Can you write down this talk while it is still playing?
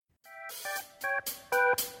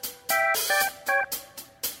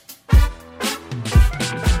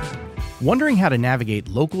Wondering how to navigate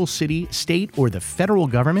local, city, state, or the federal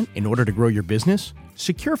government in order to grow your business,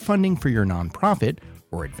 secure funding for your nonprofit,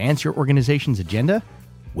 or advance your organization's agenda?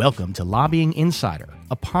 Welcome to Lobbying Insider,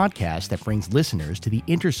 a podcast that brings listeners to the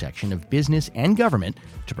intersection of business and government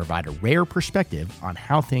to provide a rare perspective on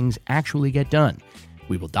how things actually get done.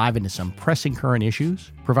 We will dive into some pressing current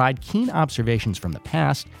issues, provide keen observations from the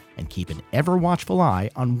past, and keep an ever-watchful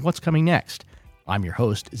eye on what's coming next. I'm your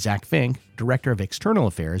host, Zack Fink, Director of External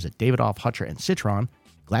Affairs at Davidoff, Hutcher & Citron.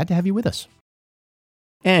 Glad to have you with us.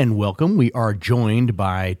 And welcome. We are joined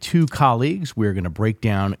by two colleagues. We're going to break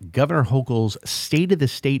down Governor Hochul's State of the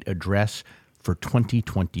State address for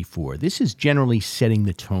 2024. This is generally setting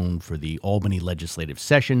the tone for the Albany legislative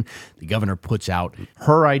session. The governor puts out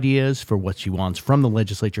her ideas for what she wants from the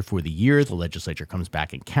legislature for the year. The legislature comes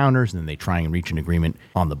back and counters, and then they try and reach an agreement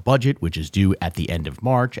on the budget, which is due at the end of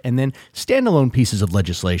March, and then standalone pieces of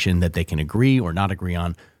legislation that they can agree or not agree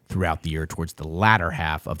on throughout the year towards the latter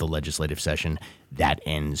half of the legislative session that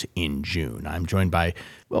ends in June. I'm joined by,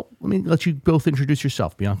 well, let me let you both introduce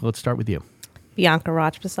yourself. Bianca, let's start with you. Bianca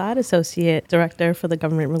Rajpersaud, Associate Director for the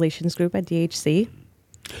Government Relations Group at DHC.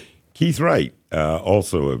 Keith Wright,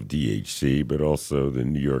 also of DHC, but also the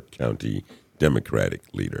New York County Democratic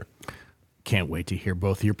leader. Can't wait to hear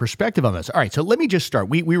both of your perspective on this. All right, so let me just start.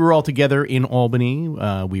 We were all together in Albany.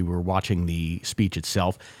 We were watching the speech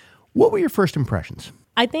itself. What were your first impressions?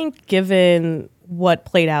 I think given what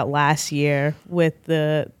played out last year with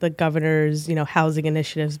the governor's, housing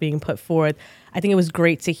initiatives being put forth, I think it was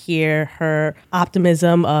great to hear her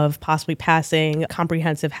optimism of possibly passing a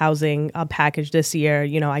comprehensive housing package this year.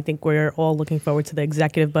 I think we're all looking forward to the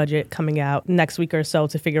executive budget coming out next week or so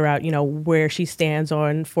to figure out, where she stands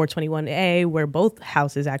on 421A, where both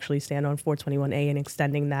houses actually stand on 421A and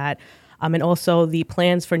extending that. And also the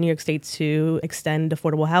plans for New York State to extend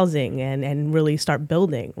affordable housing and really start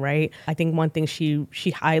building, right? I think one thing she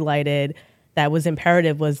highlighted that was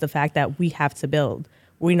imperative was the fact that we have to build.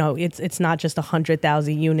 We know it's not just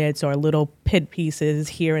 100,000 units or little pit pieces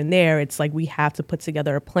here and there. It's like we have to put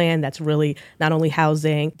together a plan that's really not only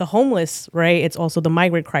housing the homeless, right? It's also the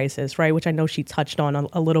migrant crisis, right? Which I know she touched on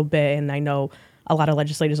a little bit, and I know a lot of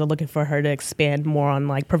legislators are looking for her to expand more on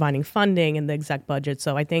like providing funding in the exec budget.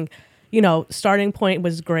 So I think, starting point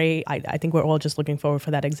was great. I think we're all just looking forward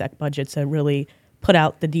for that exec budget to really put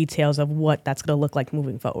out the details of what that's going to look like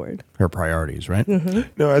moving forward. Her priorities, right? Mm-hmm.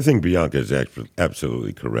 No, I think Bianca is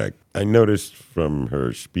absolutely correct. I noticed from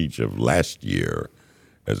her speech of last year,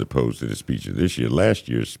 as opposed to the speech of this year, last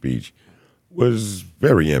year's speech was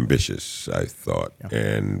very ambitious, I thought,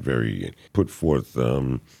 and very put forth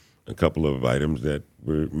a couple of items that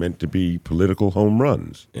were meant to be political home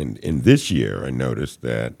runs. And in this year, I noticed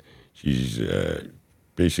that she's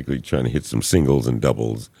basically trying to hit some singles and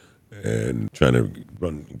doubles and trying to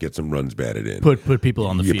get some runs batted in. Put people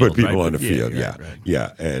on the field. Put people right? on the field, yeah. Right.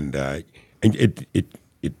 Yeah. And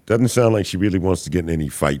it doesn't sound like she really wants to get in any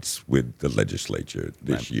fights with the legislature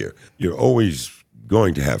this year. You're always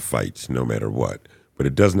going to have fights no matter what, but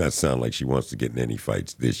it does not sound like she wants to get in any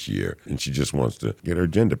fights this year, and she just wants to get her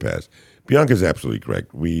agenda passed. Bianca's absolutely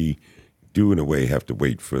correct. We do, in a way, have to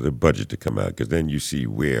wait for the budget to come out, because then you see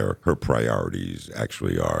where her priorities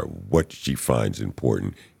actually are, what she finds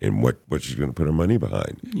important, and what she's going to put her money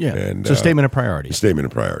behind. Yeah, and, it's a statement of priorities. A statement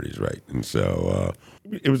of priorities, right. And so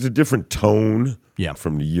it was a different tone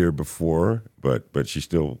from the year before, but she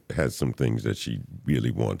still has some things that she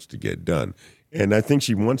really wants to get done. And I think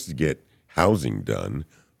she wants to get housing done,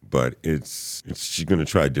 but she's going to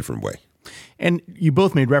try a different way. And you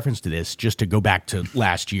both made reference to this, just to go back to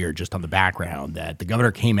last year, just on the background, that the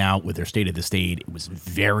governor came out with her State of the State. It was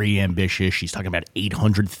very ambitious. She's talking about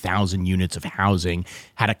 800,000 units of housing,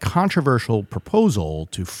 had a controversial proposal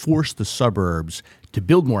to force the suburbs to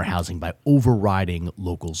build more housing by overriding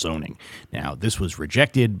local zoning. Now, this was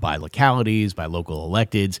rejected by localities, by local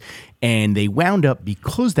electeds, and they wound up,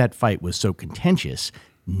 because that fight was so contentious,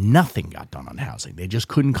 nothing got done on housing. They just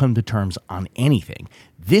couldn't come to terms on anything.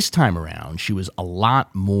 This time around, she was a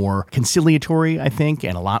lot more conciliatory, I think,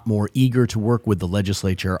 and a lot more eager to work with the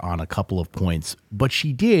legislature on a couple of points. But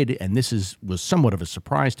she did, and this was somewhat of a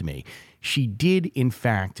surprise to me, she did, in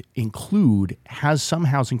fact, has some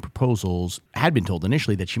housing proposals, had been told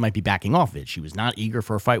initially that she might be backing off it. She was not eager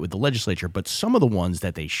for a fight with the legislature, but some of the ones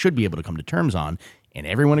that they should be able to come to terms on, and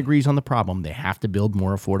everyone agrees on the problem, they have to build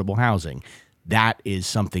more affordable housing. That is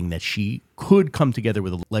something that she could come together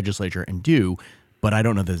with the legislature and do, but I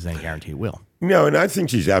don't know that there's any guarantee it will. No, and I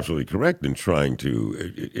think she's absolutely correct in trying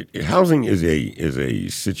to. Housing is a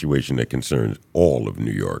situation that concerns all of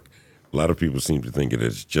New York, A lot of people seem to think it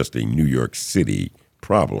is just a New York City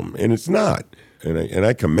problem, and it's not. And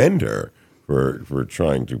I commend her for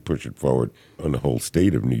trying to push it forward on the whole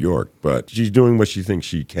state of New York. But she's doing what she thinks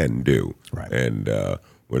she can do, right. And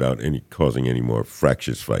without causing any more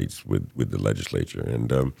fractious fights with the legislature.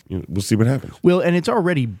 And we'll see what happens. Well, and it's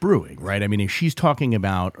already brewing, right? I mean, if she's talking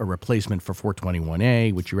about a replacement for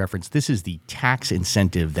 421A, which you referenced, this is the tax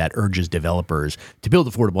incentive that urges developers to build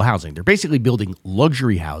affordable housing. They're basically building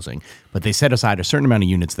luxury housing, but they set aside a certain amount of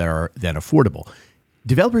units that are then affordable.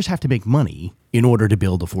 Developers have to make money in order to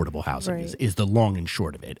build affordable housing, Right. is the long and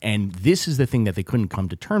short of it. And this is the thing that they couldn't come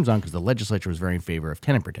to terms on because the legislature was very in favor of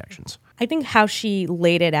tenant protections. I think how she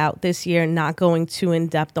laid it out this year, not going too in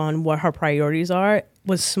depth on what her priorities are,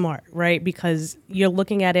 was smart, right? Because you're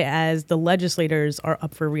looking at it as the legislators are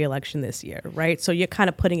up for re-election this year, right? So you're kind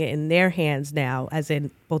of putting it in their hands now, as in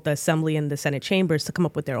both the Assembly and the Senate chambers, to come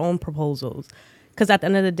up with their own proposals. Because at the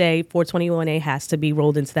end of the day, 421A has to be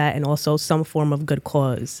rolled into that, and also some form of good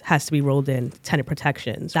cause has to be rolled in, tenant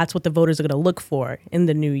protections. That's what the voters are going to look for in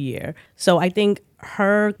the new year. So I think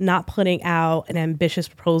her not putting out an ambitious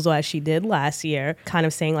proposal as she did last year, kind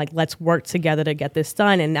of saying, like, let's work together to get this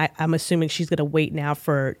done. And I'm assuming she's going to wait now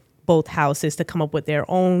for both houses to come up with their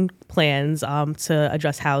own plans to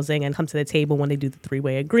address housing and come to the table when they do the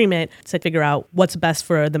three-way agreement to figure out what's best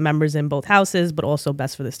for the members in both houses, but also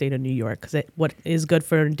best for the state of New York. Because what is good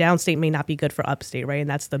for downstate may not be good for upstate, right? And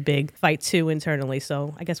that's the big fight, too, internally.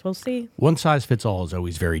 So I guess we'll see. One size fits all is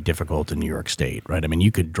always very difficult in New York State, right? I mean,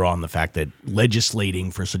 you could draw on the fact that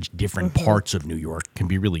legislating for such different parts of New York can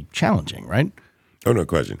be really challenging, right? Oh, no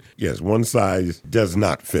question. Yes, one size does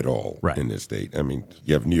not fit all Right. in this state. I mean,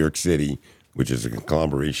 you have New York City, which is a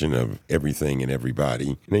conglomeration of everything and everybody.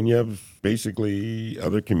 And then you have basically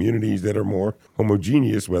other communities that are more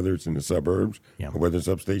homogeneous, whether it's in the suburbs or whether it's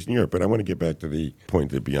upstate New York. But I want to get back to the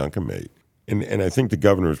point that Bianca made. And I think the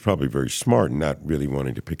governor is probably very smart in not really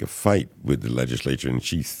wanting to pick a fight with the legislature. And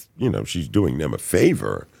she's doing them a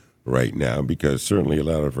favor right now because certainly a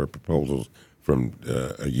lot of her proposals from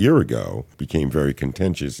a year ago became very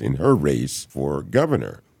contentious in her race for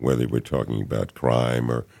governor, whether we're talking about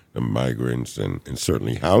crime or the migrants and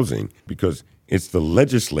certainly housing, because it's the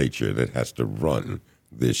legislature that has to run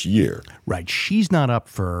this year. Right. She's not up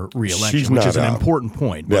for re-election, She's which not is an up. important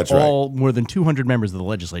point. But That's right. more than 200 members of the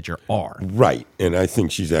legislature are. Right. And I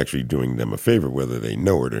think she's actually doing them a favor, whether they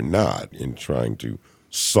know it or not, in trying to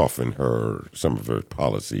soften some of her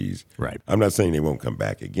policies. Right. I'm not saying they won't come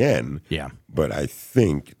back again. Yeah. But I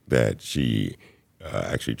think that she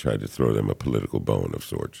actually tried to throw them a political bone of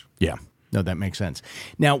sorts. Yeah. No, that makes sense.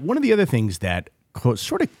 Now, one of the other things that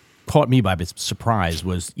sort of caught me by surprise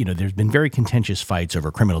was, there's been very contentious fights over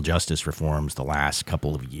criminal justice reforms the last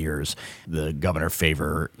couple of years. The governor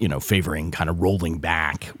favoring kind of rolling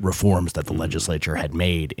back reforms that the legislature had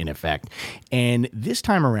made in effect. And this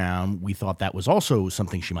time around, we thought that was also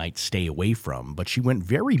something she might stay away from. But she went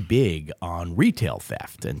very big on retail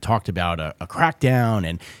theft and talked about a crackdown.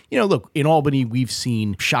 And, look, in Albany, we've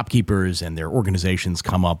seen shopkeepers and their organizations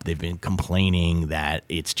come up. They've been complaining that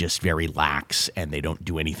it's just very lax and they don't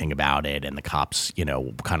do anything about it, and the cops,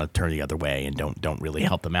 kind of turn the other way and don't really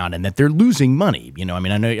help them out, and that they're losing money. I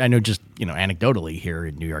know just, anecdotally here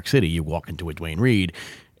in New York City, you walk into a Duane Reade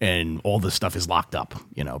and all this stuff is locked up,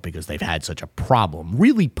 because they've had such a problem,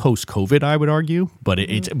 really post-COVID, I would argue. But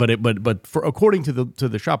according to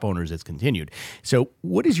the shop owners, it's continued. So,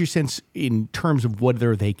 what is your sense in terms of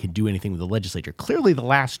whether they can do anything with the legislature? Clearly, the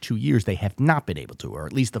last 2 years they have not been able to, or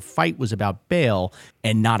at least the fight was about bail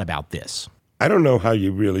and not about this. I don't know how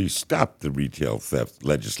you really stop the retail theft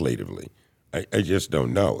legislatively. I just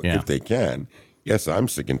don't know if they can. Yes, I'm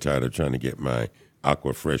sick and tired of trying to get my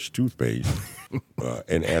Aquafresh toothpaste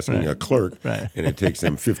and asking a clerk, and it takes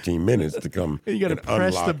them 15 minutes to come. You got to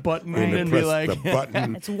press the button and be like, the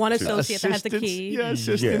button. It's one associate that has the key. Yeah,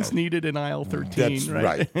 assistance needed in aisle 13. That's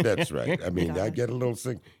right. That's right. I mean, I get a little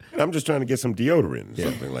sick. And I'm just trying to get some deodorant or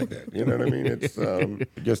something like that. You know what I mean? It's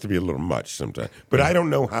it gets to be a little much sometimes. But I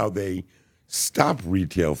don't know how they stop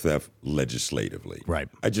retail theft legislatively. Right.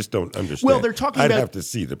 I just don't understand. Well, they're talking I'd about, have to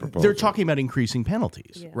see the proposal. They're talking about increasing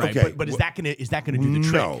penalties, right? Okay. But is that going to do the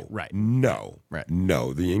trick? No. Right. No. Right.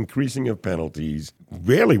 No. The increasing of penalties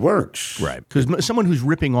rarely works. Right. Because someone who's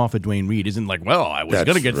ripping off a Duane Reade isn't like, well, I was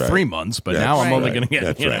going to get 3 months, but now I'm only going to get,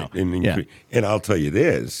 That's right. And I'll tell you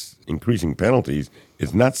this, increasing penalties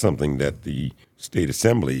is not something that the state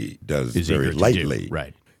assembly does very lightly.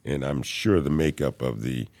 Right. And I'm sure the makeup of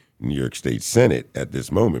the New York State Senate at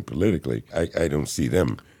this moment politically, I don't see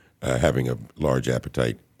them having a large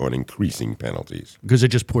appetite on increasing penalties. Because it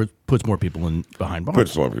just puts more people behind bars.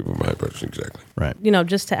 Puts more people behind bars, exactly. Right.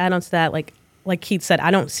 Just to add on to that, like Keith said,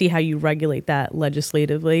 I don't see how you regulate that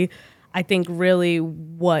legislatively. I think really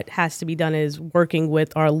what has to be done is working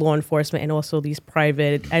with our law enforcement and also these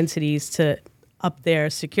private entities to up their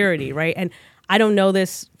security, right? And I don't know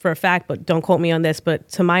this for a fact, but don't quote me on this, but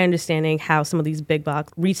to my understanding, how some of these big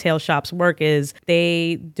box retail shops work is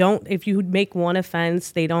they don't, if you make one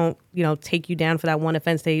offense, they don't, take you down for that one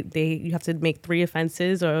offense. You have to make 3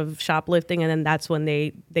 offenses of shoplifting, and then that's when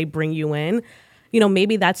they bring you in.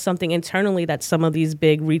 Maybe that's something internally that some of these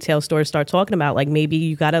big retail stores start talking about. Like maybe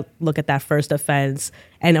you got to look at that first offense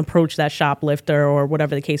and approach that shoplifter or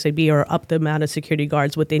whatever the case may be, or up the amount of security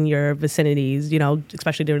guards within your vicinities,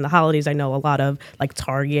 especially during the holidays. I know a lot of like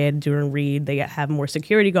Target during Reed, they have more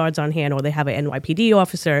security guards on hand, or they have an NYPD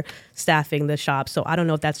officer staffing the shop. So I don't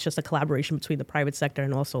know if that's just a collaboration between the private sector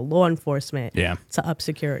and also law enforcement to up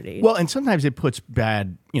security. Well, and sometimes it puts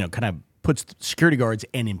puts security guards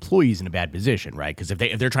and employees in a bad position, right? Because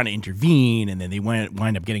if they're trying to intervene and then they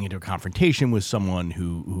wind up getting into a confrontation with someone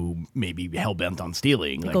who may be hell-bent on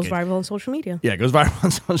stealing. It goes viral on social media. Yeah, it goes viral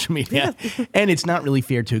on social media. Yeah. And it's not really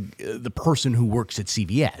fair to the person who works at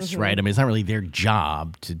CVS, right? I mean, it's not really their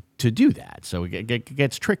job to do that. So it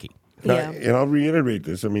gets tricky. Yeah. And I'll reiterate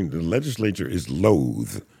this. I mean, the legislature is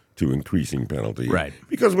loath to increasing penalties. Right.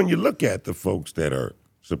 Because when you look at the folks that are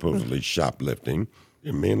supposedly shoplifting,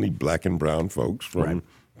 they're mainly black and brown folks from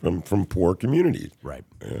poor communities. Right.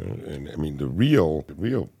 And I mean, the real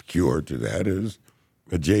cure to that is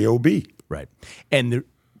a job. Right. And the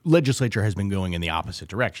legislature has been going in the opposite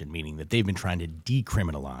direction, meaning that they've been trying to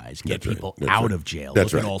decriminalize, get people out of jail,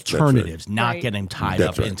 look at alternatives, not get them tied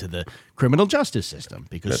up into the criminal justice system,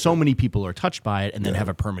 because so many people are touched by it and then have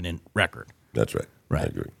a permanent record. That's right. Right. I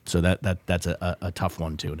agree. So that's a tough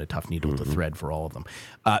one, too, and a tough needle to thread for all of them.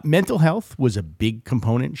 Mental health was a big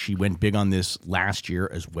component. She went big on this last year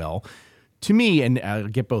as well. To me, and I'll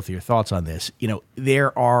get both of your thoughts on this,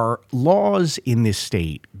 there are laws in this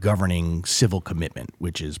state governing civil commitment,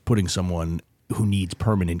 which is putting someone who needs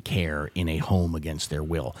permanent care in a home against their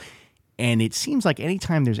will. And it seems like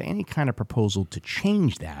anytime there's any kind of proposal to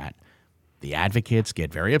change that, the advocates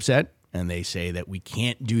get very upset. And they say that we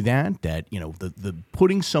can't do that, that, the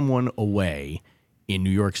putting someone away in New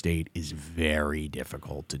York State is very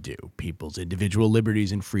difficult to do. People's individual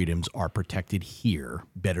liberties and freedoms are protected here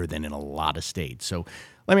better than in a lot of states. So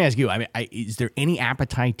let me ask you, is there any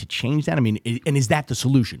appetite to change that? I mean, and is that the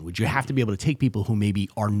solution? Would you have to be able to take people who maybe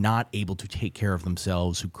are not able to take care of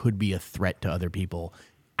themselves, who could be a threat to other people,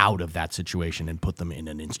 out of that situation and put them in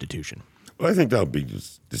an institution? Well, I think that'll be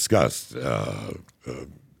discussed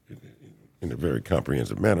in a very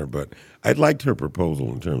comprehensive manner, but I liked her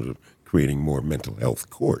proposal in terms of creating more mental health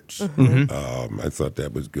courts. I thought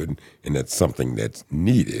that was good, and that's something that's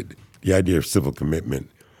needed. The idea of civil commitment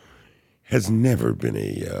has never been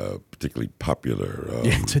a particularly popular.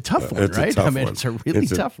 It's a tough one, right? It's a really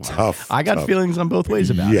tough one. I got feelings on both ways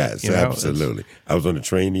about it. Yes, absolutely. I was on the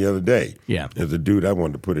train the other day. Yeah. There's a dude I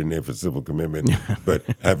wanted to put in there for civil commitment, but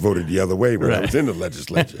I voted the other way when I was in the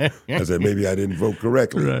legislature. I said maybe I didn't vote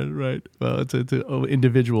correctly. Right. Well, it's an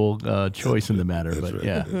individual choice in the matter, but right.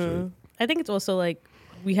 yeah. Right. I think it's also like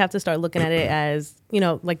we have to start looking at it as,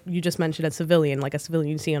 like you just mentioned, a civilian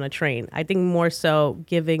you see on a train. I think more so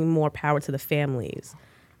giving more power to the families.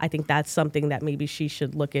 I think that's something that maybe she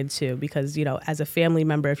should look into because, as a family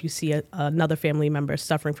member, if you see another family member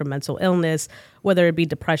suffering from mental illness, whether it be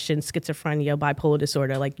depression, schizophrenia, bipolar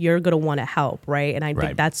disorder, like you're going to want to help, right? And I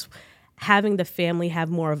think that's having the family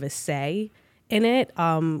have more of a say in it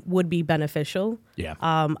would be beneficial. Yeah.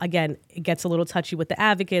 Again, it gets a little touchy with the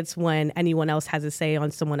advocates when anyone else has a say on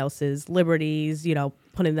someone else's liberties,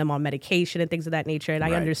 putting them on medication and things of that nature. And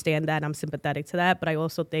I understand that. I'm sympathetic to that. But I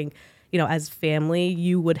also think, as family,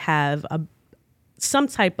 you would have some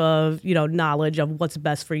type of, knowledge of what's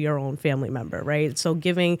best for your own family member, right? So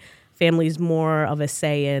giving families more of a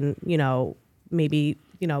say in, maybe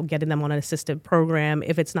getting them on an assisted program,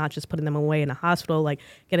 if it's not just putting them away in a hospital, like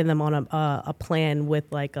getting them on a plan with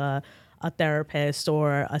like a therapist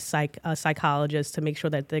or a psychologist to make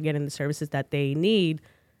sure that they're getting the services that they need.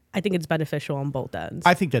 I think it's beneficial on both ends.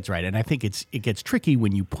 I think that's right. And I think it gets tricky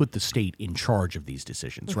when you put the state in charge of these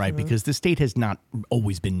decisions, right? Because the state has not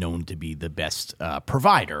always been known to be the best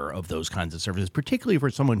provider of those kinds of services, particularly for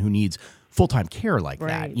someone who needs full-time care like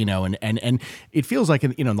that, and it feels like,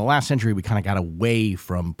 in the last century, we kind of got away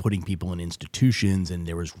from putting people in institutions and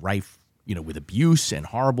there was rife, with abuse and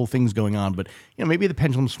horrible things going on. But, maybe the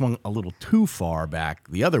pendulum swung a little too far back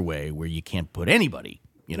the other way where you can't put anybody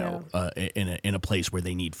in a place where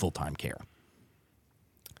they need full-time care.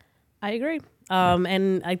 I agree.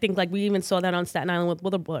 And I think like we even saw that on Staten Island with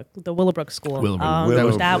Willowbrook, the Willowbrook School.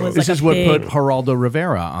 This is what put Geraldo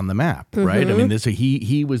Rivera on the map, right? I mean,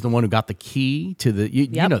 he was the one who got the key to the. You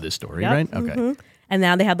know this story, right? Okay. And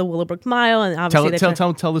now they have the Willowbrook Mile, and obviously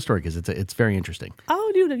tell the story because it's very interesting.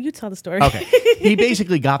 Oh, dude, you tell the story. Okay, he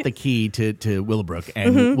basically got the key to Willowbrook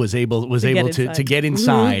and was able to get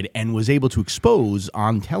inside and was able to expose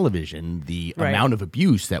on television the amount of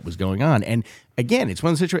abuse that was going on. And again, it's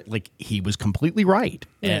one of the situations like he was completely right,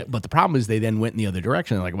 but the problem is they then went in the other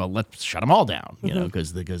direction. They're like, well, let's shut them all down, you know,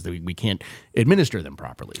 because we can't administer them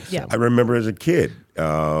properly. So. Yeah, I remember as a kid,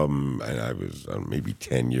 and I was maybe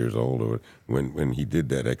 10 years old or when he did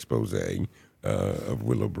that expose of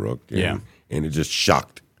Willowbrook, and it just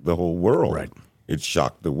shocked the whole world. Right. It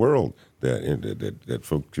shocked the world that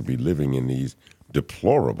folks should be living in these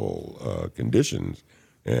deplorable conditions.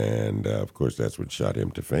 And, of course, that's what shot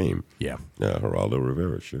him to fame. Yeah. Geraldo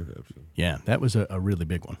Rivera, sure, absolutely. Yeah, that was a really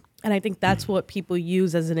big one. And I think that's what people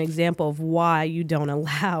use as an example of why you don't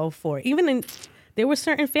allow for, there were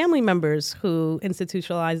certain family members who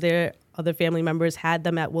institutionalized their other family members, had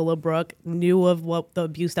them at Willowbrook, knew of what the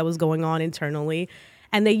abuse that was going on internally.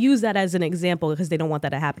 And they use that as an example because they don't want that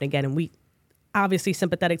to happen again. And we obviously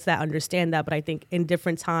sympathetic to that, understand that. But I think in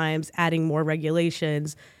different times, adding more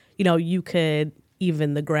regulations, you could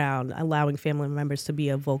even the ground, allowing family members to be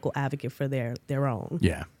a vocal advocate for their own.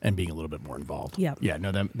 Yeah, and being a little bit more involved. Yeah. Yeah,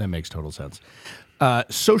 no, that makes total sense.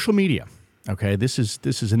 Social media. Okay, this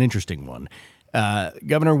is an interesting one.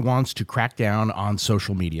 Governor wants to crack down on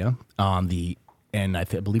social media and I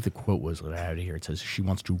believe the quote was out of here. It says she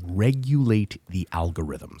wants to regulate the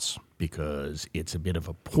algorithms because it's a bit of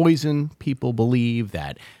a poison. People believe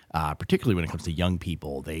that, particularly when it comes to young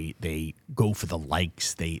people, they go for the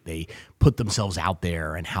likes. They put themselves out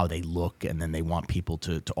there and how they look, and then they want people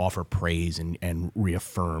to offer praise and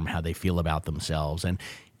reaffirm how they feel about themselves. And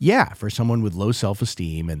yeah, for someone with low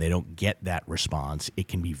self-esteem and they don't get that response, it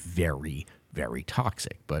can be very, very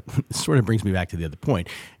toxic. But this sort of brings me back to the other point.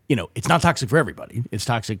 It's not toxic for everybody. It's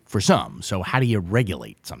toxic for some. So how do you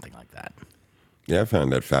regulate something like that? Yeah, I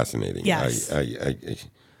found that fascinating. Yes.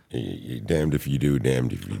 You're damned if you do,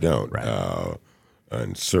 damned if you don't. Right.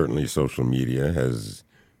 And certainly social media has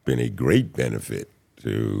been a great benefit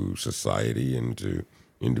to society and to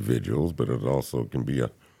individuals, but it also can be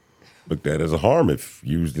looked at as a harm if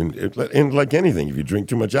used in like anything. If you drink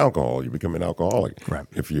too much alcohol, you become an alcoholic. Right.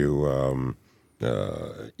 If you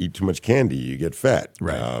eat too much candy, you get fat.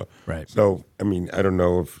 Right. Right. So, I don't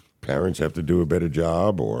know if parents have to do a better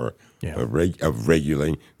job or of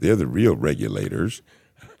regulating. They're the real regulators.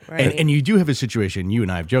 Right. And you do have a situation, you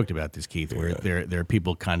and I have joked about this, Keith, where there are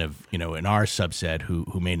people kind of, in our subset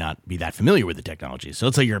who may not be that familiar with the technology. So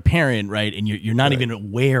it's like you're a parent, right? And you're not even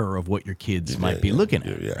aware of what your kids might be looking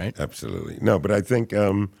at, right? Absolutely. No, but I think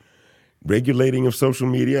regulating of social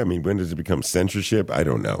media, when does it become censorship? I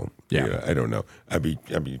don't know. Yeah. I don't know. I'd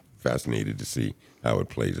be fascinated to see how it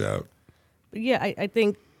plays out. Yeah, I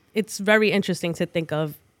think it's very interesting to think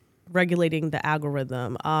of regulating the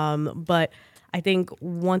algorithm. But I think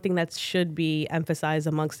one thing that should be emphasized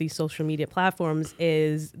amongst these social media platforms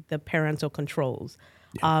is the parental controls.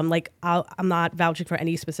 Yeah. I'm not vouching for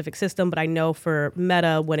any specific system, but I know for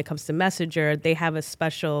Meta, when it comes to Messenger, they have a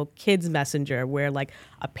special kids messenger where like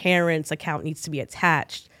a parent's account needs to be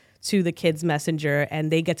attached to the kids messenger and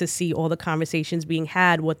they get to see all the conversations being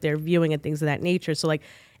had, what they're viewing and things of that nature. So like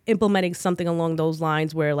implementing something along those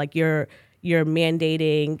lines where like you're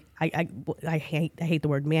mandating, I hate the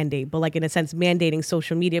word mandate, but like in a sense, mandating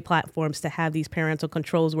social media platforms to have these parental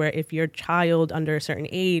controls where if your child under a certain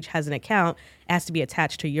age has an account, it has to be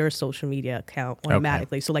attached to your social media account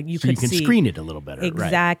automatically. Okay. So like you can screen it a little better.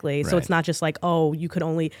 Exactly. Right. So it's not just like, oh, you could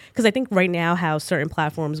only, because I think right now how certain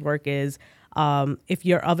platforms work is if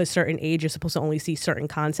you're of a certain age, you're supposed to only see certain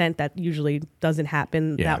content. That usually doesn't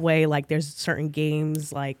happen that way. Like there's certain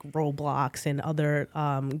games like Roblox and other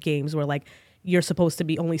games where like you're supposed to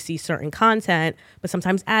be only see certain content, but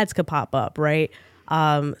sometimes ads could pop up, right?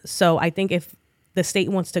 So I think if the state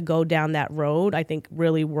wants to go down that road, I think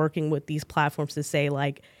really working with these platforms to say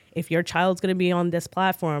like, if your child's going to be on this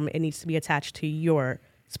platform, it needs to be attached to your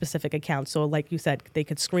specific account. So like you said, they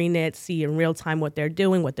could screen it, see in real time what they're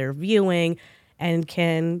doing, what they're viewing, and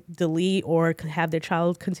can delete or have their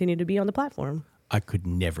child continue to be on the platform. I could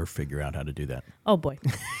never figure out how to do that. Oh boy.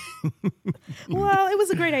 Well, it was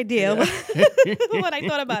a great idea when I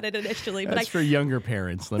thought about it initially. But That's for younger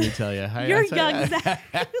parents, let me tell you. You're young, Zach.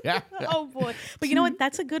 Oh, boy. But you know what?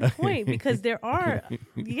 That's a good point because there are,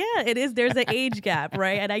 it is. There's an age gap,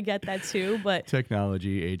 right? And I get that too. But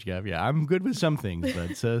Technology, age gap. Yeah, I'm good with some things,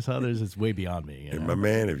 but others, it's way beyond me. And my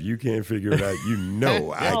man, if you can't figure it out,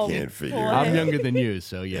 I can't figure it out. I'm younger than you,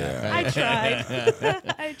 so yeah. I tried.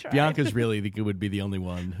 I tried. Bianca's really would be the only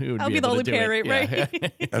one who would I'll be the only parent, right?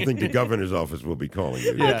 I think the governor's office will be calling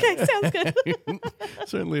you. Yeah. Okay, sounds good.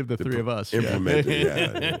 Certainly of the three of us. Implement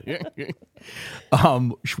it,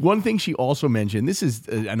 One thing she also mentioned, this is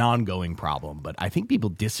an ongoing problem, but I think people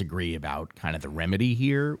disagree about kind of the remedy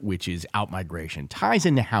here, which is outmigration. Ties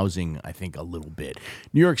into housing, I think, a little bit.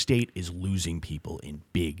 New York State is losing people in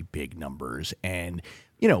big, big numbers. And,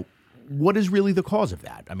 what is really the cause of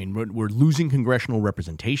that? I mean, we're losing congressional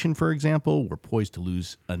representation, for example. We're poised to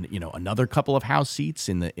lose, another couple of House seats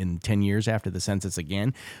in 10 years after the census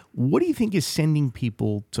again. What do you think is sending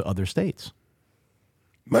people to other states?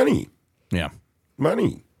 Money. Yeah.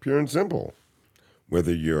 Money, pure and simple.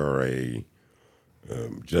 Whether you're a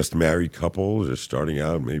just married couple, just starting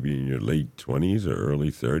out maybe in your late 20s or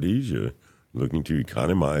early 30s, you're looking to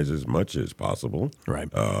economize as much as possible. Right.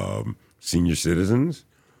 Senior citizens,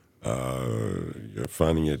 you're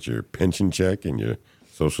finding that your pension check and your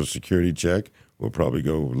Social Security check will probably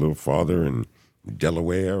go a little farther in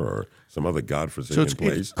Delaware or some other godforsaken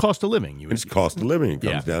place. It's cost of living. It's cost of living. It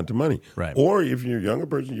comes down to money. Right. Or if you're a younger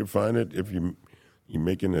person, you find that if you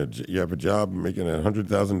have a job making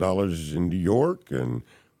 $100,000 in New York, and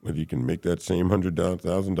whether you can make that same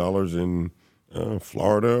 $100,000 in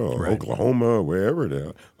Florida or Oklahoma or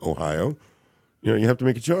wherever, Ohio, you have to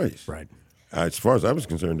make a choice. Right. As far as I was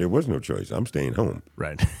concerned, there was no choice. I'm staying home.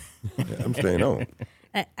 Right. I'm staying home.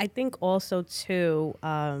 I think also too,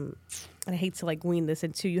 and I hate to wean this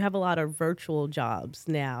into, you have a lot of virtual jobs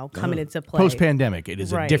now coming into play. Post-pandemic, it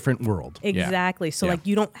is a different world. Exactly. Yeah. So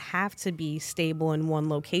you don't have to be stable in one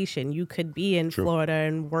location. You could be in Florida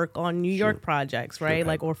and work on New York projects, right?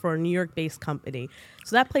 Or for a New York-based company.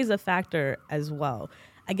 So that plays a factor as well.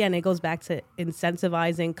 Again, it goes back to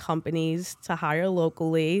incentivizing companies to hire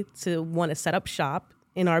locally, to want to set up shop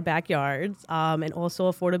in our backyards, and also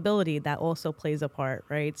affordability. That also plays a part,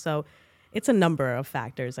 right? So it's a number of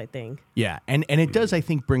factors, I think. Yeah, and it does, I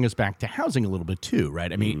think, bring us back to housing a little bit too,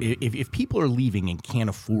 right? I mean, if people are leaving and can't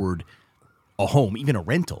afford a home, even a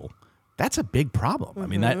rental, that's a big problem. I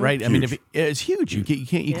mean, that right? I mean, it's huge. You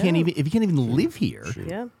can't even live here.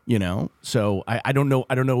 Yeah. So I don't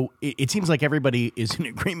know. It seems like everybody is in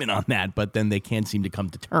agreement on that, but then they can't seem to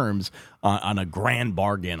come to terms on a grand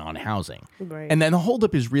bargain on housing. Right. And then the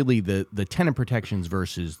holdup is really the tenant protections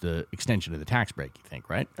versus the extension of the tax break. You think,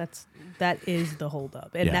 right? That is the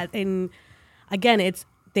holdup, and again,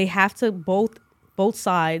 they have to both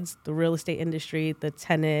sides, the real estate industry, the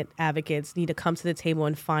tenant advocates, need to come to the table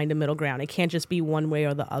and find a middle ground. It can't just be one way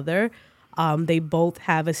or the other. They both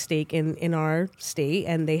have a stake in our state,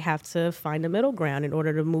 and they have to find a middle ground in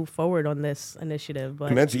order to move forward on this initiative. But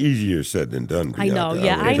and that's easier said than done. I know.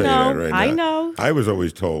 I know. I was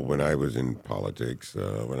always told when I was in politics,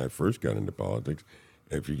 when I first got into politics,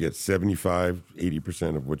 if you get 75,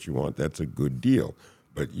 80% of what you want, that's a good deal.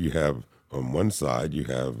 But you have, on one side, you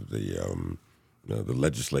have the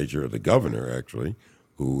legislature, or the governor, actually,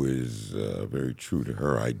 who is very true to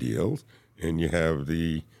her ideals, and you have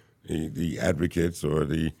the advocates or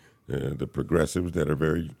the progressives that are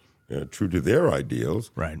very true to their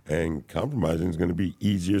ideals. Right. And compromising is going to be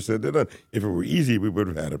easier said than done. If it were easy, we would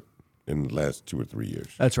have had it in the last 2 or 3 years.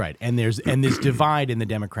 That's right. And this divide in the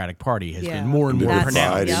Democratic Party has been more and more Divide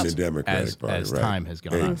pronounced in the Democratic Party, as time has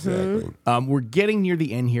gone on. Exactly. We're getting near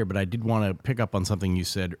the end here, but I did want to pick up on something you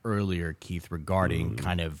said earlier, Keith, regarding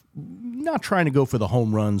kind of not trying to go for the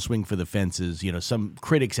home run, swing for the fences. Some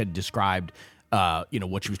critics had described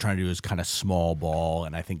what she was trying to do is kind of small ball.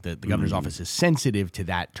 And I think that the governor's office is sensitive to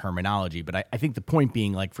that terminology. But I think the point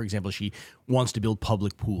being, for example, she wants to build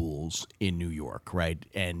public pools in New York, right?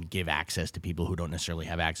 And give access to people who don't necessarily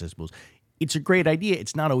have access to pools. It's a great idea.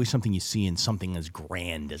 It's not always something you see in something as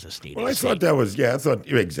grand as a state. Well, I thought that was,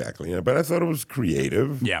 exactly. But I thought it was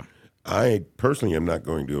creative. Yeah. I personally am not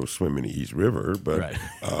going to go swim in the East River, but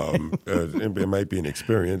it might be an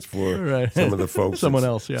experience for some of the folks. Someone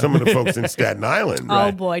else, some of the folks in Staten Island.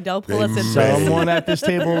 Oh boy, don't pull us into someone at this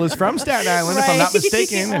table is from Staten Island, if I'm not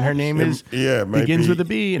mistaken, and her name begins with a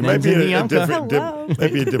B and ends in Bianca.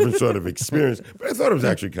 Might be a different sort of experience, but I thought it was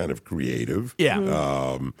actually kind of creative.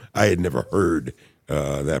 Yeah, I had never heard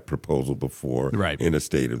that proposal before in a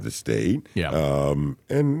state of the state. Yeah,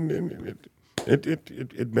 and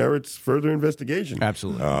it merits further investigation.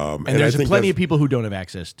 Absolutely. And there's I think plenty of people who don't have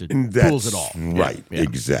access to pools at all. Right. Yeah.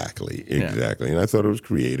 Exactly. And I thought it was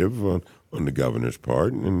creative on the governor's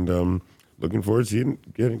part, and looking forward to seeing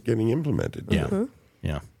it getting implemented. Yeah. Mm-hmm.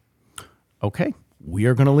 Yeah. Okay. We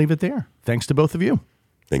are going to leave it there. Thanks to both of you.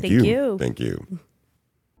 Thank you. Thank you.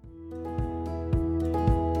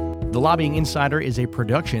 The Lobbying Insider is a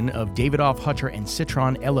production of Davidoff, Hutcher &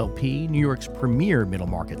 Citron, LLP, New York's premier middle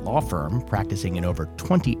market law firm, practicing in over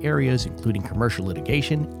 20 areas, including commercial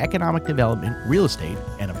litigation, economic development, real estate,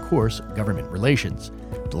 and, of course, government relations.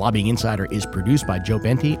 The Lobbying Insider is produced by Joe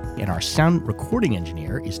Benti, and our sound recording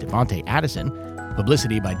engineer is Devontae Addison.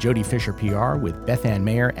 Publicity by Jody Fisher PR with Beth Ann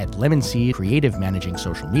Mayer at Lemon Seed Creative Managing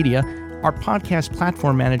Social Media. Our podcast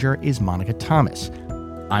platform manager is Monica Thomas.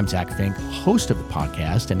 I'm Zack Fink, host of the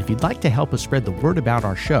podcast, and if you'd like to help us spread the word about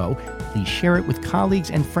our show, please share it with colleagues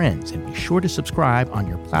and friends, and be sure to subscribe on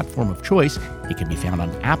your platform of choice. It can be found on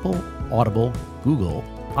Apple, Audible, Google,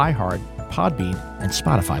 iHeart, Podbean, and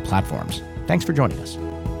Spotify platforms. Thanks for joining us.